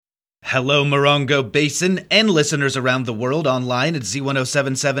Hello, Morongo Basin and listeners around the world online at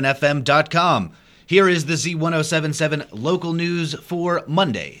Z107.7fm.com. Here is the Z107.7 local news for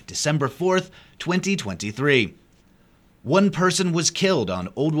Monday, December 4th, 2023. One person was killed on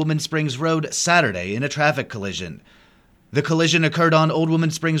Old Woman Springs Road Saturday in a traffic collision. The collision occurred on Old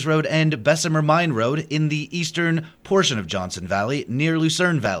Woman Springs Road and Bessemer Mine Road in the eastern portion of Johnson Valley, near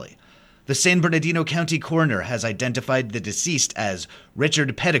Lucerne Valley. The San Bernardino County coroner has identified the deceased as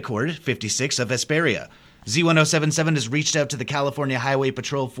Richard Petticord, 56, of Hesperia. Z107.7 has reached out to the California Highway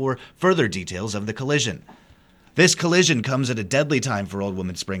Patrol for further details of the collision. This collision comes at a deadly time for Old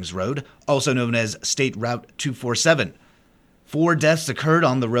Woman Springs Road, also known as State Route 247. 4 deaths occurred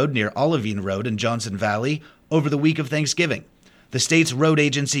on the road near Olivine Road in Johnson Valley over the week of Thanksgiving. The state's road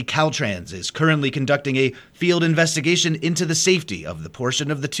agency, Caltrans, is currently conducting a field investigation into the safety of the portion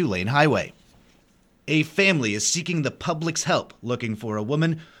of the 2-lane highway. A family is seeking the public's help looking for a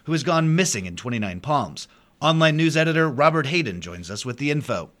woman who has gone missing in 29 Palms. Online news editor Robert Hayden joins us with the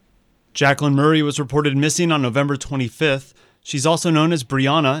info. Jacqueline Murray was reported missing on November 25th. She's also known as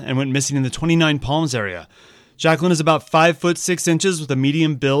Brianna and went missing in the 29 Palms area. Jacqueline is about 5 foot 6 inches with a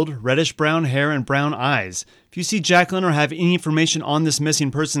medium build, reddish brown hair, and brown eyes. If you see Jacqueline or have any information on this missing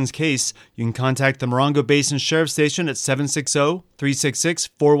person's case, you can contact the Morongo Basin Sheriff's Station at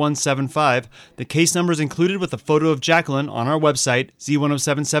 760-366-4175. The case number is included with a photo of Jacqueline on our website,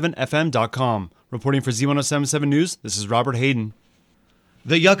 Z107.7fm.com. Reporting for Z107.7 News, this is Robert Hayden.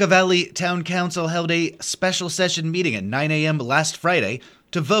 The Yucca Valley Town Council held a special session meeting at 9 a.m. last Friday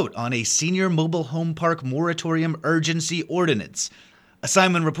to vote on a senior mobile home park moratorium urgency ordinance.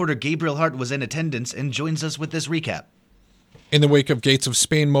 Assignment reporter Gabriel Hart was in attendance and joins us with this recap. In the wake of Gates of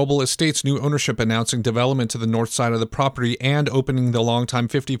Spain Mobile Estates' new ownership announcing development to the north side of the property and opening the longtime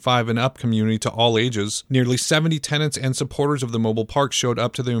 55 and up community to all ages, nearly 70 tenants and supporters of the mobile park showed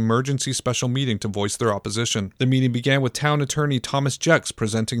up to the emergency special meeting to voice their opposition. The meeting began with town attorney Thomas Jex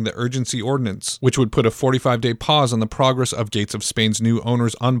presenting the urgency ordinance, which would put a 45-day pause on the progress of Gates of Spain's new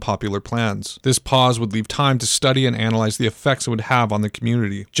owner's unpopular plans. This pause would leave time to study and analyze the effects it would have on the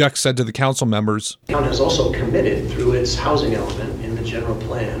community. Jex said to the council members, "The town has also committed through its housing element in the general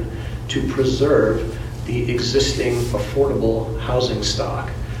plan to preserve the existing affordable housing stock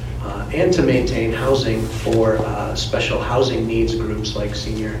and to maintain housing for special housing needs groups like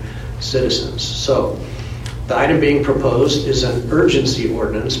senior citizens." So the item being proposed is an urgency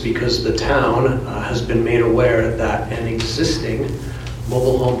ordinance because the town has been made aware that an existing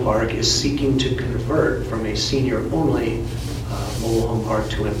mobile home park is seeking to convert from a senior-only mobile home park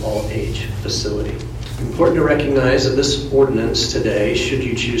to an all-age facility. Important to recognize that this ordinance today, should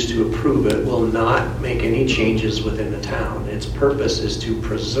you choose to approve it, will not make any changes within the town. Its purpose is to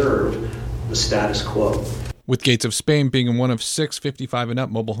preserve the status quo. With Gates of Spain being one of 6 55 and up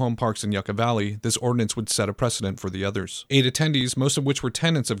mobile home parks in Yucca Valley, this ordinance would set a precedent for the others. 8 attendees, most of which were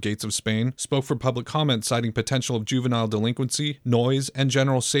tenants of Gates of Spain, spoke for public comment citing potential of juvenile delinquency, noise, and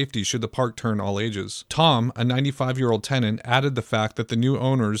general safety should the park turn all ages. Tom, a 95-year-old tenant, added the fact that the new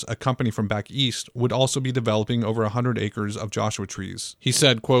owners, a company from back east, would also be developing over 100 acres of Joshua trees. He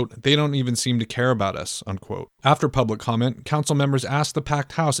said, quote, "They don't even seem to care about us," unquote. After public comment, council members asked the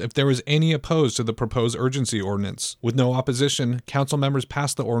packed house if there was any opposed to the proposed urgency ordinance. With no opposition, council members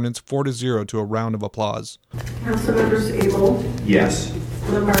passed the ordinance 4-0 to a round of applause. Councilmembers Abel? Yes.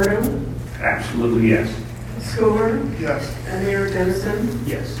 Lombardo? Absolutely yes. Scover? Yes. And Mayor Dennison?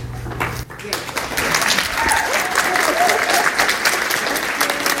 Yes.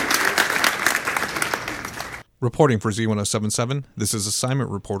 Reporting for Z107.7, this is assignment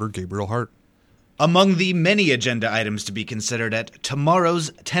reporter Gabriel Hart. Among the many agenda items to be considered at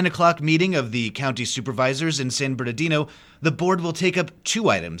tomorrow's 10 o'clock meeting of the county supervisors in San Bernardino, the board will take up 2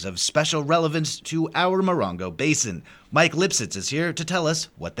 items of special relevance to our Morongo Basin. Mike Lipsitz is here to tell us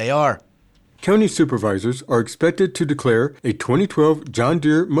what they are. County supervisors are expected to declare a 2012 John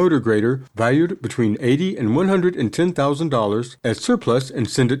Deere motor grader valued between $80,000 and $110,000 as surplus and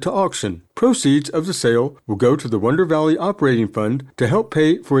send it to auction. Proceeds of the sale will go to the Wonder Valley Operating Fund to help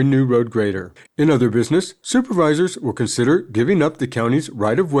pay for a new road grader. In other business, supervisors will consider giving up the county's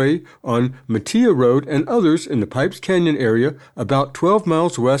right-of-way on Mattia Road and others in the Pipes Canyon area about 12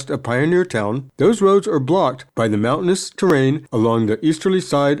 miles west of Pioneer Town. Those roads are blocked by the mountainous terrain along the easterly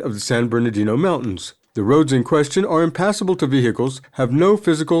side of the San Bernardino Mountains. The roads in question are impassable to vehicles, have no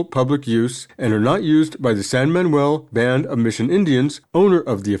physical public use, and are not used by the San Manuel Band of Mission Indians, owner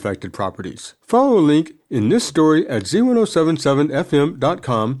of the affected properties. Follow a link in this story at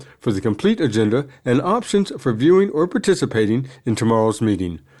Z107.7fm.com for the complete agenda and options for viewing or participating in tomorrow's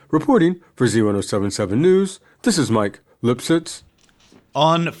meeting. Reporting for Z107.7 News, this is Mike Lipsitz.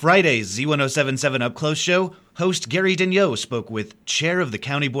 On Friday's Z107.7 Up Close show, host Gary Daigneault spoke with Chair of the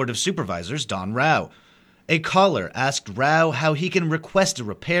County Board of Supervisors, Don Rao. A caller asked Rao how he can request a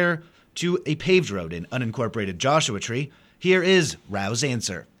repair to a paved road in unincorporated Joshua Tree. Here is Rao's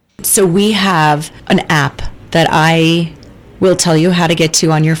answer. So we have an app that I will tell you how to get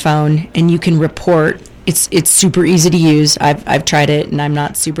to on your phone, and you can report. It's super easy to use. I've tried it, and I'm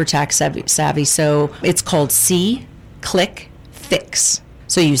not super tech savvy. So it's called See, Click, Fix.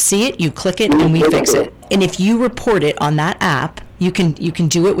 So you see it, you click it, and we fix it. And if you report it on that app, you can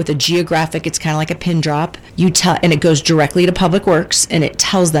do it with a geographic. It's kind of like a pin drop. And it goes directly to Public Works, and it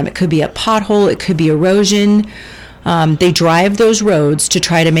tells them it could be a pothole, it could be erosion. They drive those roads to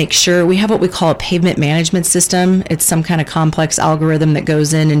try to make sure. We have what we call a pavement management system. It's some kind of complex algorithm that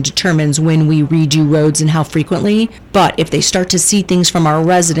goes in and determines when we redo roads and how frequently. But if they start to see things from our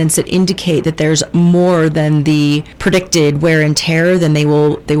residents that indicate that there's more than the predicted wear and tear, then they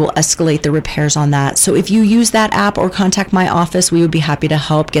will escalate the repairs on that. So if you use that app or contact my office, we would be happy to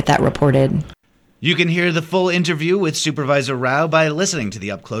help get that reported. You can hear the full interview with Supervisor Rao by listening to the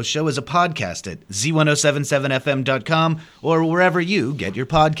Up Close show as a podcast at Z107.7fm.com or wherever you get your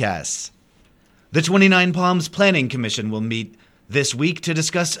podcasts. The 29 Palms Planning Commission will meet this week to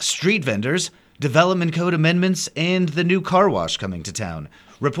discuss street vendors, development code amendments, and the new car wash coming to town.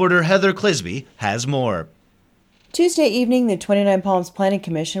 Reporter Heather Clisby has more. Tuesday evening, the 29 Palms Planning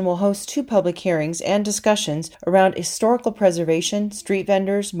Commission will host 2 public hearings and discussions around historical preservation, street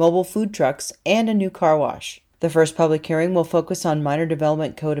vendors, mobile food trucks, and a new car wash. The first public hearing will focus on minor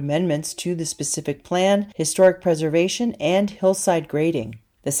development code amendments to the specific plan, historic preservation, and hillside grading.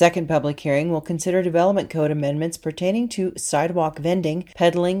 The second public hearing will consider development code amendments pertaining to sidewalk vending,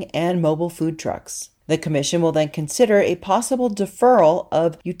 peddling, and mobile food trucks. The Commission will then consider a possible deferral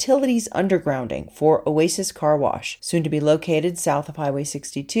of utilities undergrounding for Oasis Car Wash, soon to be located south of Highway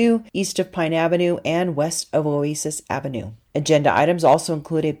 62, east of Pine Avenue, and west of Oasis Avenue. Agenda items also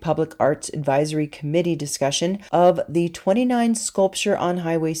include a Public Arts Advisory Committee discussion of the 29 sculpture on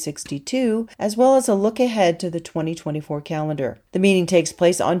Highway 62, as well as a look ahead to the 2024 calendar. The meeting takes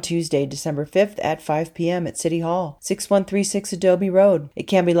place on Tuesday, December 5th at 5 p.m. at City Hall, 6136 Adobe Road. It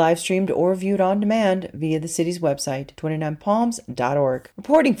can be live streamed or viewed on demand via the city's website, 29palms.org.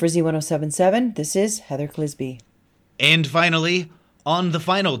 Reporting for Z107.7, this is Heather Clisby. And finally, on the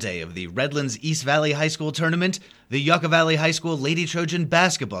final day of the Redlands East Valley High School tournament, the Yucca Valley High School Lady Trojan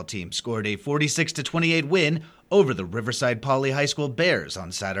basketball team scored a 46-28 win over the Riverside Poly High School Bears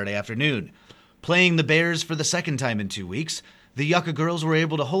on Saturday afternoon. Playing the Bears for the second time in 2 weeks, the Yucca girls were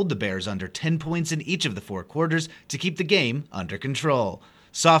able to hold the Bears under 10 points in each of the 4 quarters to keep the game under control.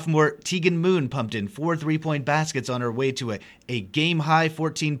 Sophomore Tegan Moon pumped in 4 3-point baskets on her way to a game-high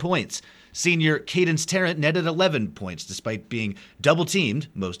 14 points. Senior Cadence Tarrant netted 11 points despite being double-teamed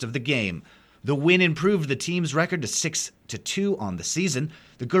most of the game. The win improved the team's record to 6-2 on the season.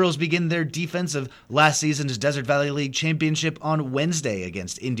 The girls begin their defense of last season's Desert Valley League championship on Wednesday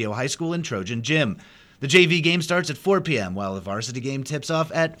against Indio High School and Trojan Gym. The JV game starts at 4 p.m., while the varsity game tips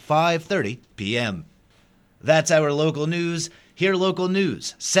off at 5:30 p.m. That's our local news. Hear local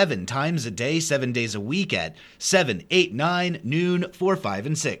news 7 times a day, 7 days a week at 7, 8, 9, noon, 4, 5,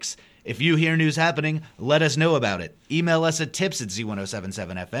 and 6. If you hear news happening, let us know about it. Email us at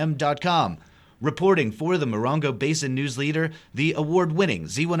tips@z1077fm.com. Reporting for the Morongo Basin News Leader, the award-winning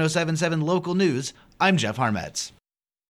Z107.7 Local News, I'm Jeff Harmetz.